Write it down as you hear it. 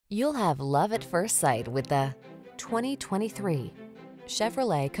You'll have love at first sight with the 2023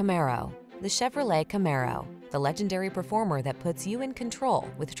 Chevrolet Camaro. The Chevrolet Camaro, the legendary performer that puts you in control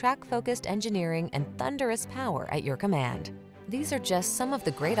with track-focused engineering and thunderous power at your command. These are just some of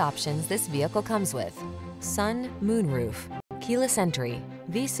the great options this vehicle comes with: sun, moonroof, keyless entry,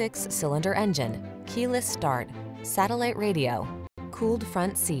 V6 cylinder engine, keyless start, satellite radio, cooled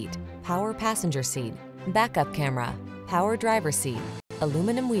front seat, power passenger seat, backup camera, power driver seat,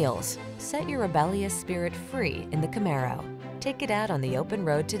 aluminum wheels. Set your rebellious spirit free in the Camaro. Take it out on the open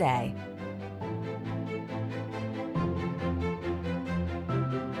road today.